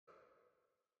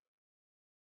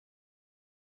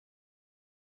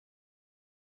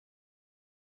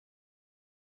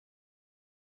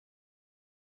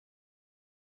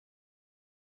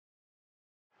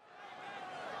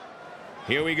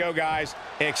Here we go, guys.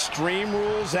 Extreme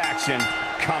Rules action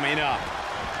coming up.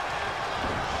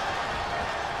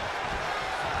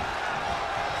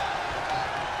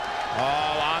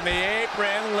 Oh, on the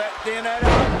apron, lifting it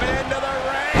up into the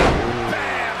ring.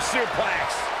 Bam,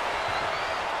 suplex.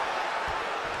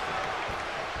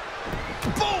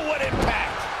 Boom, what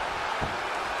impact.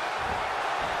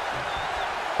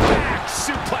 Back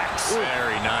suplex.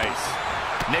 Very nice.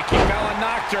 Nikki Bella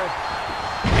knocked her.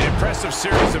 An impressive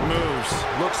series of moves.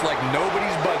 Looks like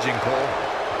nobody's budging, Cole.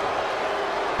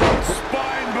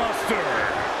 Spine buster.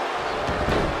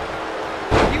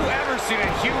 Have you ever seen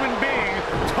a human being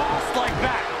tossed like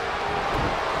that?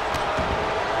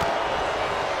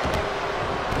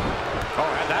 Oh,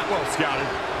 had that well scouted.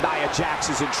 Nia Jax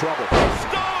is in trouble.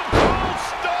 Stone Cold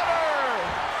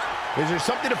Stunner! Is there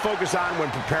something to focus on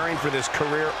when preparing for this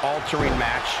career-altering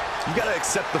match? You got to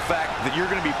accept the fact that you're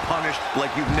going to be punished like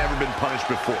you've never been punished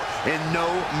before, and no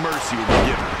mercy will be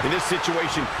given. In this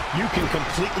situation, you can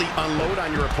completely unload on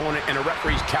your opponent, and a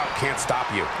referee's count can't stop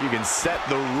you. You can set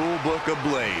the rule book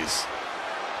ablaze.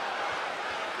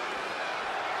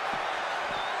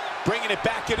 Bringing it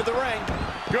back into the ring.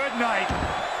 Good night.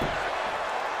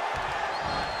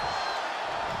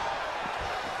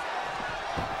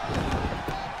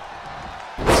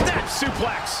 Snap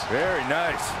suplex. Very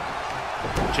nice.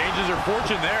 Changes her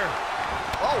fortune there.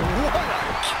 Oh, what a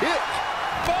kick.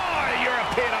 Boy,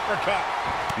 European uppercut.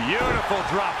 Beautiful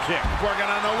drop kick. Working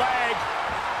on the leg.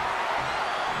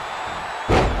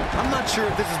 I'm not sure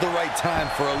if this is the right time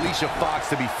for Alicia Fox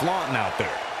to be flaunting out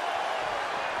there.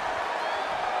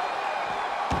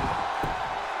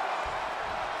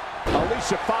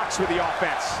 Alicia Fox with the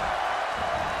offense.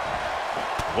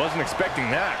 Wasn't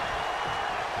expecting that.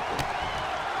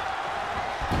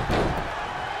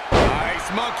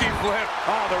 Monkey flip.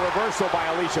 Oh, the reversal by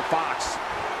Alicia Fox.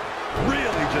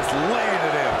 Really just laying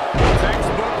it in.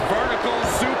 Textbook vertical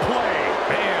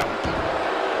suplex. Bam.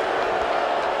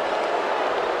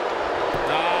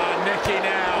 Nikki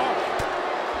now.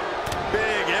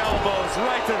 Big elbows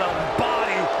right to the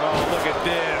body. Oh, look at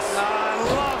this. I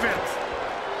love it.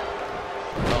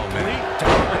 Oh, man. Complete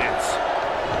dominance.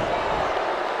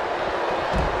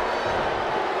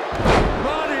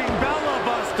 Running Bella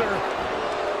Buster.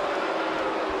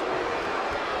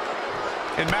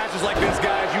 In matches like this,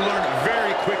 guys, you learn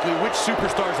very quickly which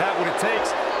superstars have what it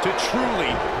takes to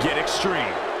truly get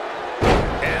extreme.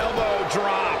 Elbow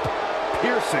drop.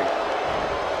 Piercing.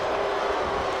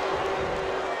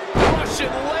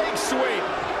 Russian leg sweep.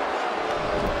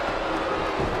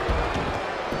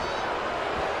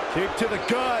 Kick to the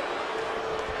gut.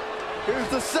 Here's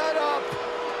the setup.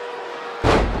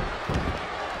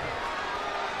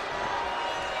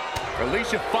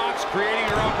 Alicia Fox creating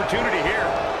her opportunity here.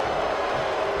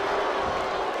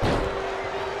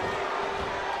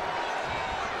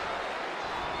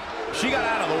 She got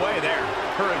out of the way there.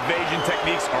 Her evasion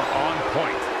techniques are on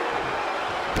point.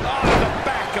 Oh, to the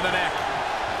back of the neck.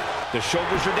 The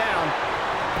shoulders are down.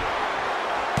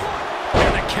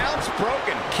 And the count's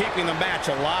broken, keeping the match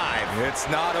alive. It's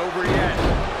not over yet.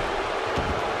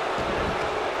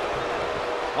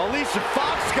 Alicia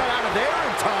Fox got out of there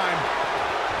in time.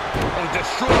 And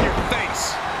destroy your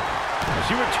face.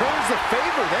 She returns the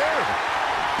favor there.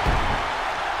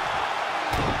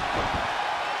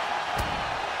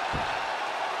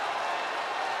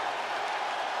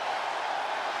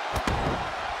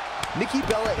 Nikki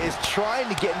Bella is trying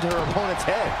to get into her opponent's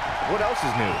head. What else is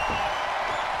new?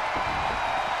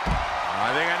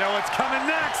 I think I know what's coming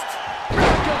next.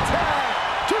 Radical Tag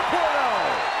 2.0.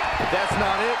 If that's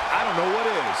not it, I don't know what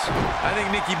is. I think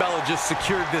Nikki Bella just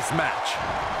secured this match.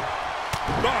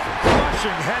 Oh,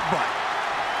 crushing headbutt.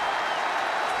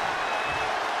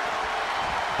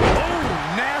 Oh,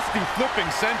 nasty flipping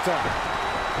senton.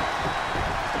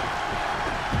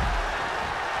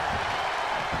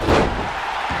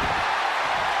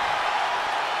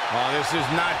 Oh, this is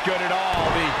not good at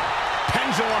all. The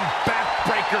pendulum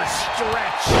backbreaker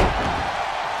stretch.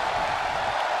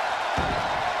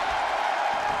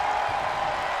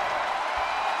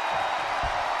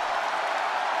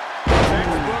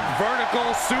 Textbook vertical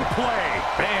suplex.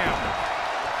 Bam.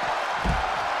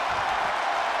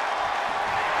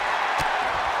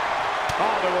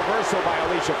 Oh, the reversal by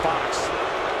Alicia Fox.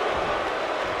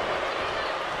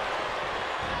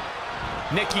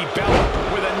 Nikki Bella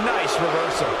with a nice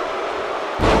reversal.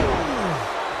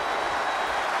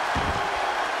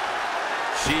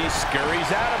 She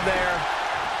scurries out of there.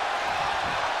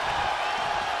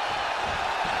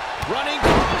 Running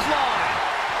clothesline.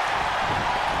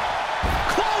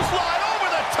 Clothesline over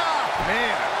the top.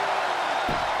 Man.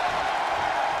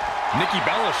 Nikki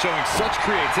Bella showing such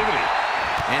creativity.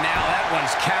 And now that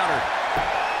one's countered.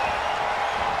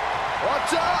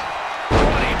 What's up?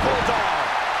 Running bulldog.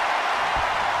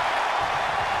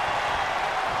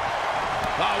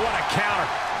 Oh, what a counter.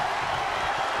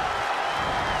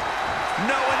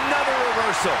 No, another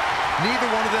reversal. Neither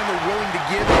one of them are willing to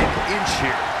give an inch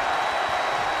here.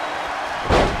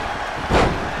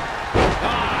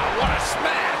 Ah, what a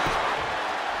smash.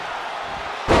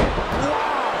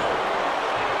 Wow.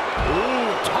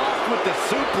 Ooh, tossed with the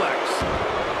suplex.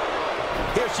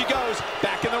 Here she goes,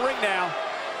 back in the ring now.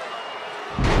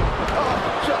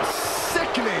 Oh, just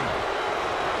sickening.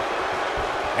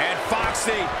 And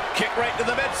Foxy, kick right to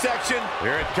the midsection.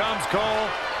 Here it comes, Cole.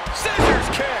 Scissors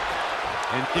kick.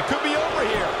 And it could be over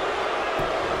here.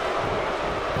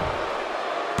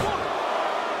 1,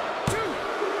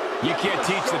 2. You can't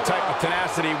teach the type of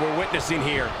tenacity we're witnessing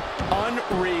here.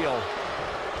 Unreal.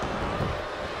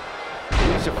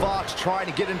 Alicia Fox trying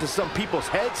to get into some people's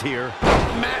heads here.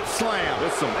 Mat slam.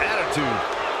 With some attitude.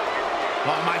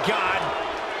 Oh, my God.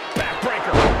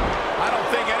 Backbreaker. I don't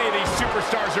think any of these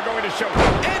superstars are going to show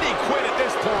any quit at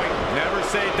this point. Never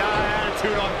say die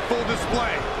attitude on full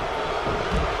display.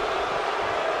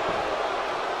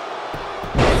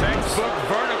 Textbook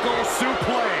vertical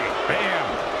suplex. Bam.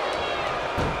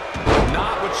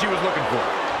 Not what she was looking for.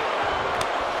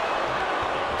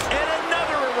 And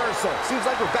another reversal. Seems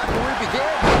like we're back where we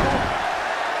began.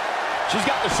 She's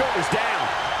got the shoulders down.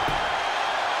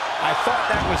 I thought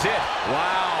that was it.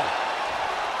 Wow.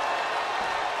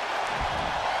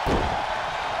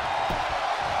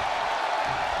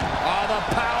 Oh, the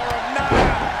power of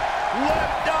Nia.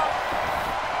 Lift up.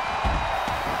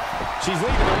 She's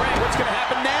leaving the ring. What's going to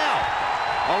happen now?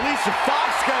 Alicia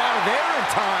Fox got out of there in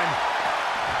time.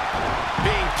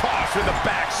 Being tossed with a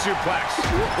back suplex.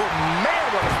 Oh, man,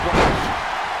 what a splash.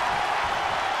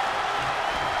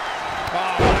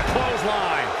 Oh, what a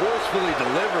clothesline. Forcefully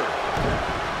delivered.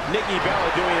 Nikki Bella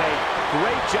doing a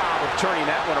great job of turning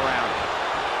that one around.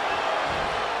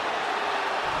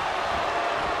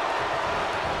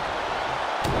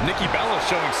 Nikki Bella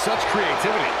showing such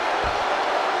creativity.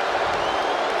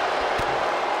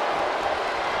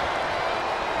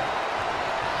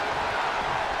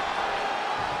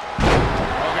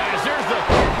 Oh, guys, there's the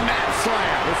mat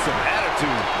slam. With some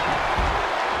attitude.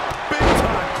 Big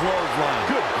time clothesline.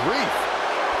 Good grief.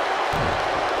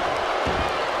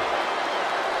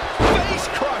 Face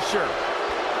crusher.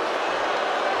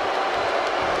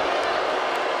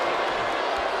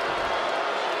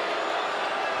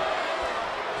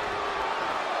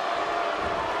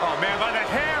 Oh, man, by the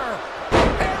hair.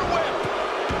 Hair whip.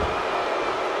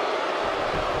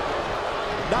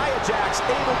 Nia Jax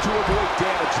able to avoid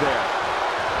damage there.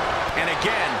 And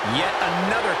again, yet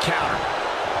another counter.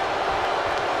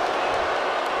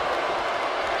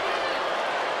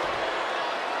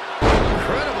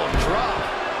 Incredible drop.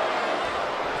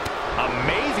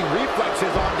 Amazing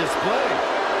reflexes on display.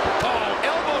 Oh,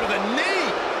 elbow to the knee.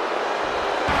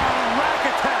 Rack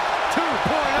attack 2.0.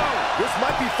 This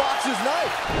might be Fox's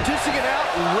night. Dishing it out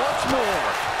once more.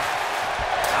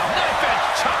 Knife edge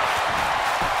chop.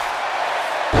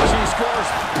 She scores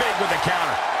big with the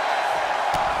counter.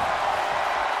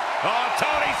 Oh,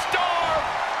 Toni Storm.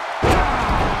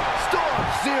 Storm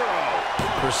Zero.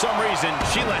 For some reason,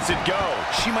 she lets it go.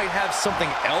 She might have something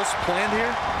else planned here.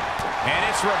 And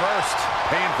it's reversed.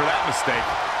 Paying for that mistake.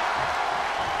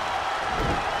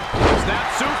 Snap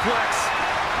suplex.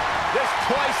 This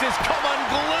place has come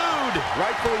unglued.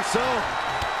 Rightfully so.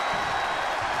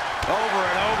 Over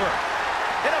and over.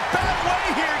 In a bad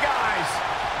way here, guys.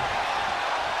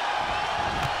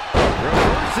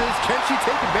 Reverses. Can she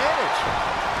take advantage?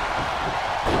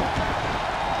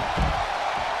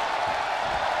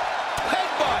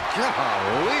 Headbutt.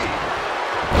 Golly.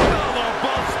 Elbow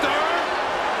buster.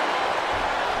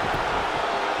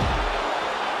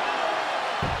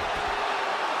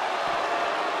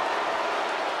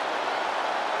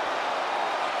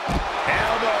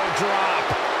 Elbow drop.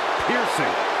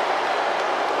 Piercing.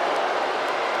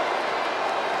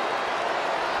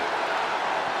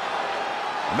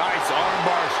 Nice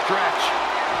armbar stretch.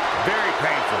 Very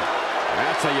painful.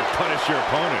 That's how you punish your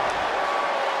opponent.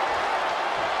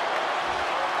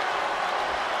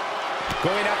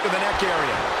 Going after the neck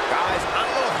area. Guys, I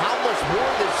don't know how much more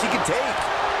of this she can take.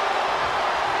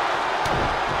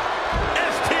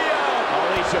 STO.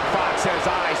 Alicia Fox has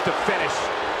eyes to finish.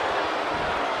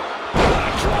 What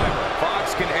a driver.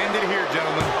 Fox can end it here,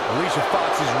 gentlemen. Alicia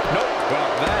Fox is... Nope. Well,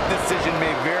 that decision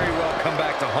may very well come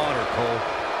back to haunt her, Cole.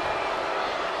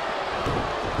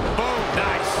 Boom.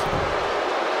 Nice.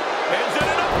 Is it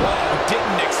enough? Whoa,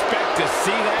 didn't expect to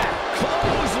see that.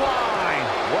 Clothesline.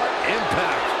 What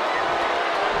impact.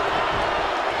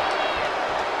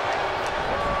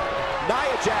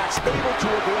 Nia Jax able to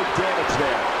avoid damage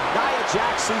there. Nia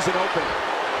Jax sees an opening.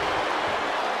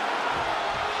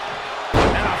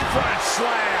 And a front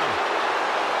slam.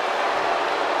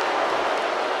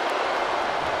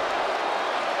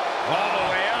 All the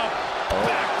way up.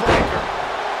 Backbreaker.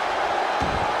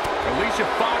 Alicia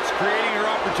Fox creating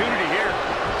her opportunity here.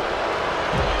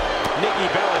 Nikki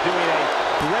Bella doing a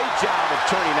great job of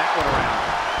turning that one around.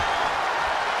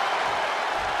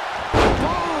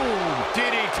 Boom!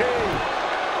 DDT.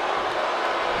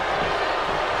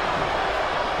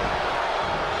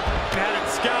 Had it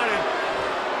scouted.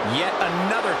 Yet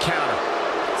another counter.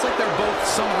 It's like they're both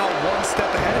somehow one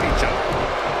step ahead of each other.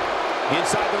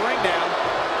 Inside the ring now.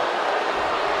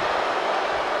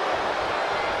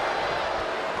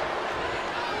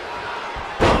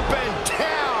 Up and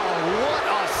down. What a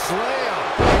slam.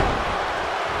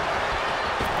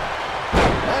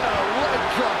 And a leg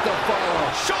drop to follow.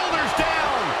 Shoulders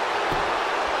down.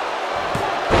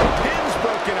 Pin's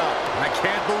broken up. I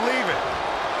can't believe it.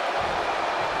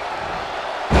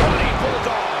 Running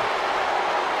bulldog.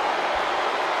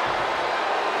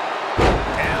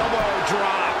 Elbow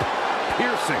drop.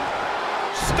 Piercing.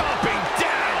 Stomping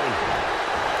down.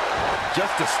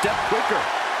 Just a step quicker.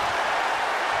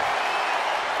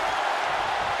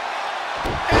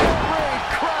 Great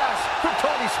crash for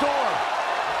Toni Storm.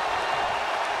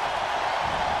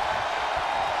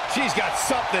 She's got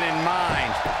something in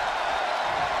mind.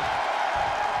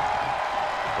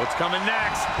 What's coming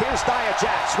next? Here's Nia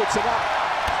Jax switching up.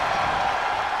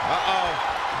 Uh-oh.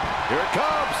 Here it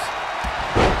comes.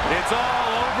 It's all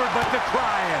over but the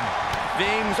crying.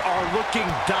 Things are looking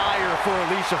dire for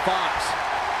Alicia Fox.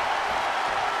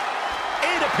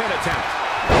 And a pin attempt.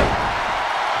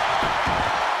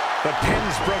 The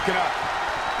pin's broken up.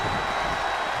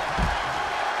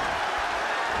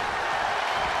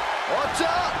 What's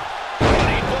up?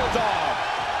 Running bulldog.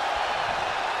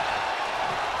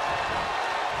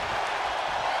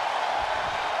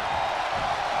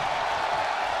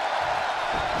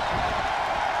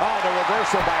 Oh, the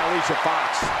reversal by Alicia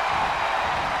Fox.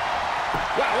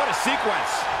 Wow, what a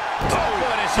sequence. Oh,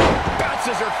 and as she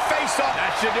bounces her face off. That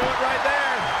should do it right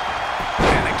there.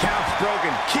 And the count's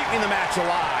broken, keeping the match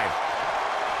alive.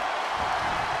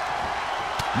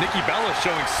 Nikki Bella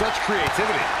showing such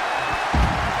creativity.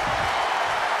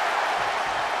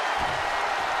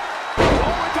 Oh,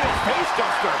 into his face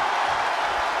duster.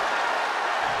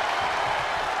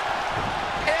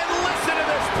 And listen to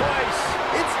this place.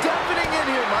 It's deafening in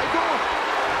here, Michael.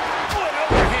 Oh, an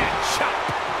overhand chop.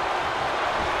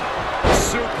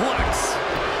 Suplex.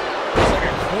 It's like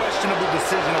a questionable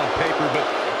decision on paper, but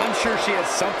I'm sure she has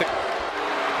something. Nia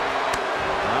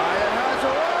has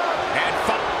her up. And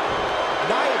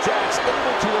Nia Jax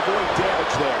able to avoid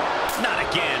damage there. not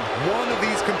again. One of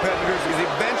these competitors is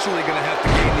eventually going to have to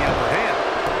gain the upper hand.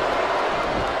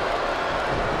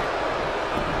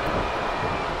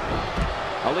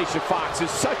 Alicia Fox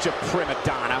is such a prima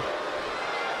donna.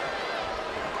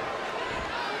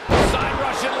 Side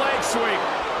Russian leg sweep.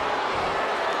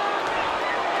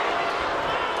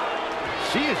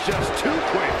 She is just too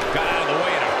quick. Got out of the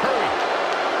way in a hurry.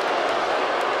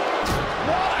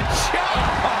 What a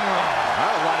chop!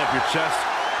 That'll line up your chest.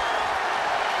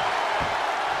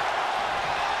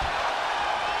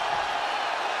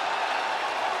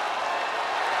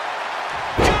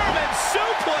 German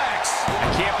suplex!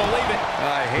 I can't believe it.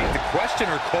 I hate to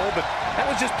question her, Cole, but that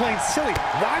was just plain silly.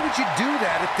 Why would you do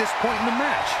that at this point in the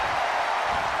match?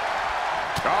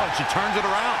 Oh, and she turns it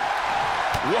around.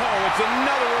 Whoa, it's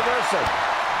another reversal.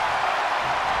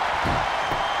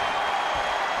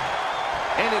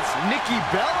 And it's Nikki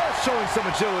Bella showing some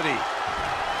agility.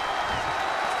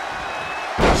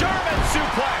 German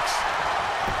suplex.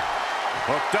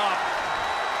 Hooked up.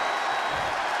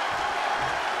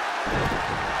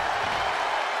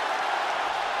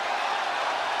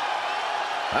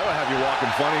 That'll have you walking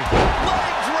funny.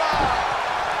 Leg drop.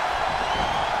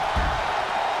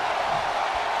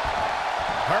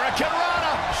 Hurricane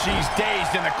Rana. She's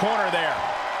dazed in the corner there.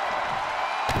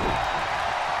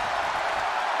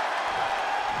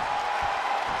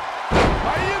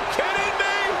 Are you kidding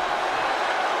me?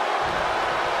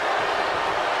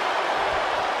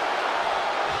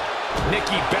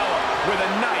 Nikki Bella with a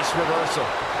nice reversal.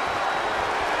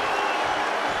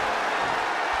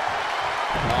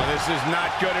 Oh, this is not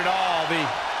good at all. The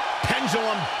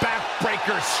pendulum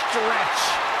backbreaker stretch.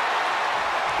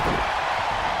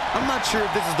 I'm not sure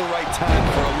if this is the right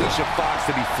time for Alicia Fox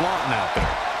to be flaunting out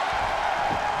there.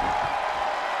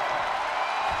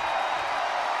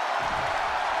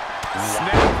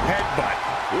 Snap headbutt.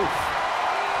 Oof.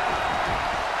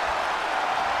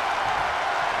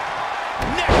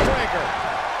 Neck breaker.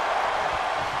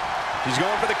 She's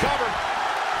going for the cover.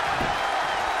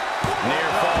 Near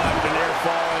fall after near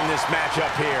fall in this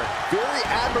matchup here. Very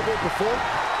admirable performance.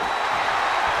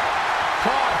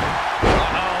 Caught.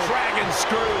 Uh-oh. Dragon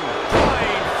screw.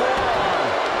 Flying forearm.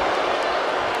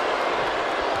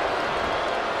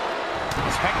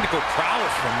 Technical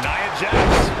prowess from Nia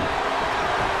Jax.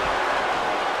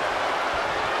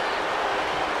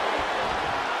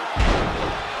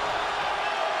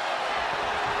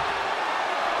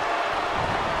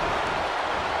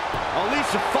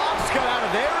 Alicia got out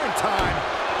of there in time.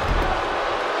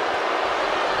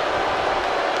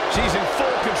 She's in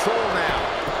full control now.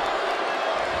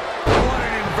 What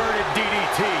an inverted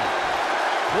DDT.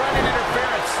 Running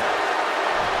interference.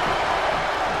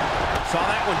 Saw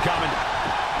that one coming.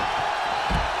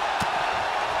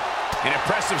 An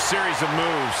impressive series of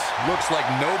moves. Looks like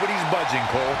nobody's budging,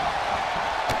 Cole.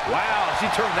 Wow, she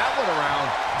turned that one around.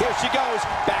 Here she goes,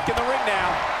 back in the ring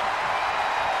now.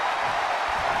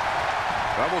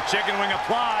 Double chicken wing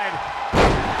applied.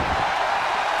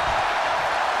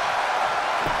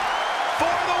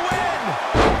 For the win!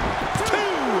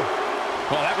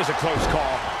 2! Well, that was a close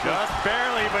call. Just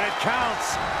barely, but it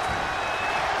counts.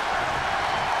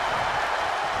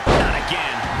 Not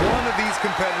again. One of these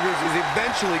competitors is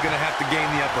eventually going to have to gain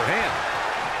the upper hand.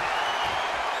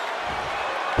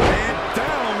 And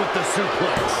down with the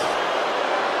suplex.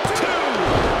 2!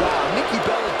 Wow, Nikki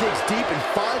Bella digs deep and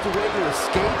finds a way to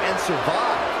escape and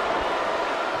survive.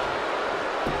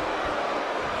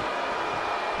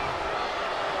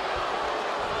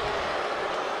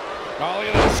 Oh, look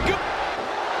at that scoop.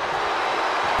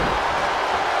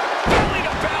 Belly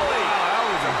to belly. Wow, that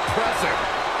was impressive.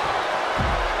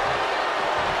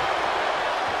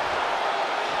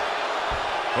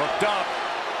 Hooked up.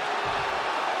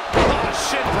 Oh,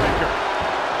 shin breaker.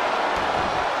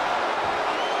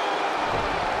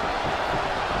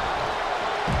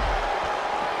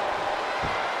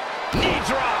 Knee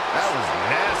drop. That was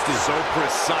nasty. So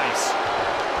precise.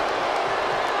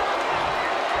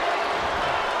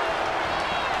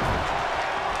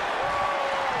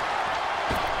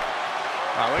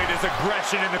 Oh, look at his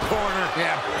aggression in the corner.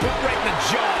 Yeah, boot right in the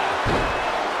jaw.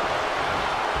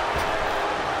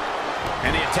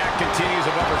 And the attack continues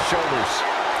above her shoulders.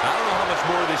 I don't know how much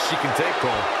more of this she can take,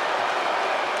 Cole.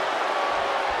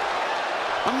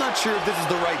 I'm not sure if this is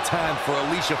the right time for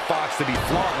Alicia Fox to be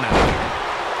flaunting out here.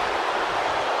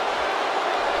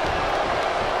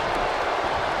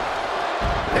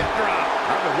 Hip drop.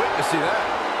 I've been waiting to see that.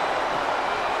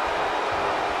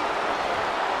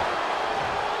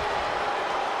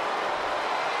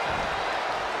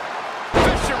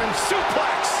 Fisherman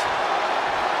suplex.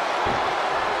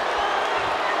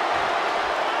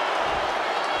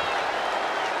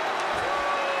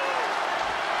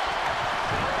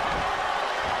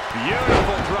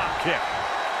 Beautiful drop kick.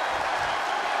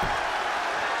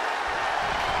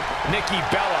 Nikki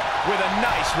Bella with a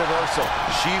nice reversal.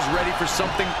 She's ready for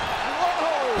something.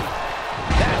 Whoa!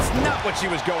 That's not what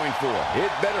she was going for. It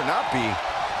better not be.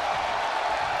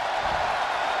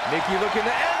 Nikki looking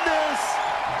to end this.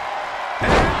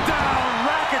 And down,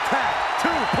 rack attack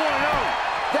 2.0.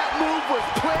 That move was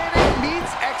planning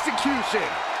meets execution.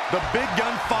 The big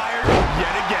gun fired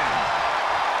yet again.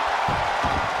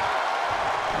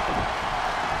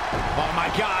 Oh,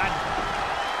 my God.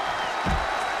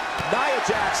 Nia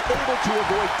Jax able to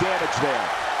avoid damage there.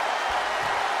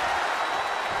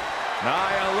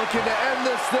 Nia looking to end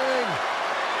this thing.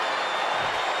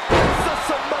 It's a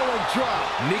Samoan drop.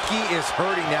 Nikki is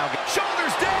hurting now.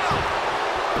 Shoulders down.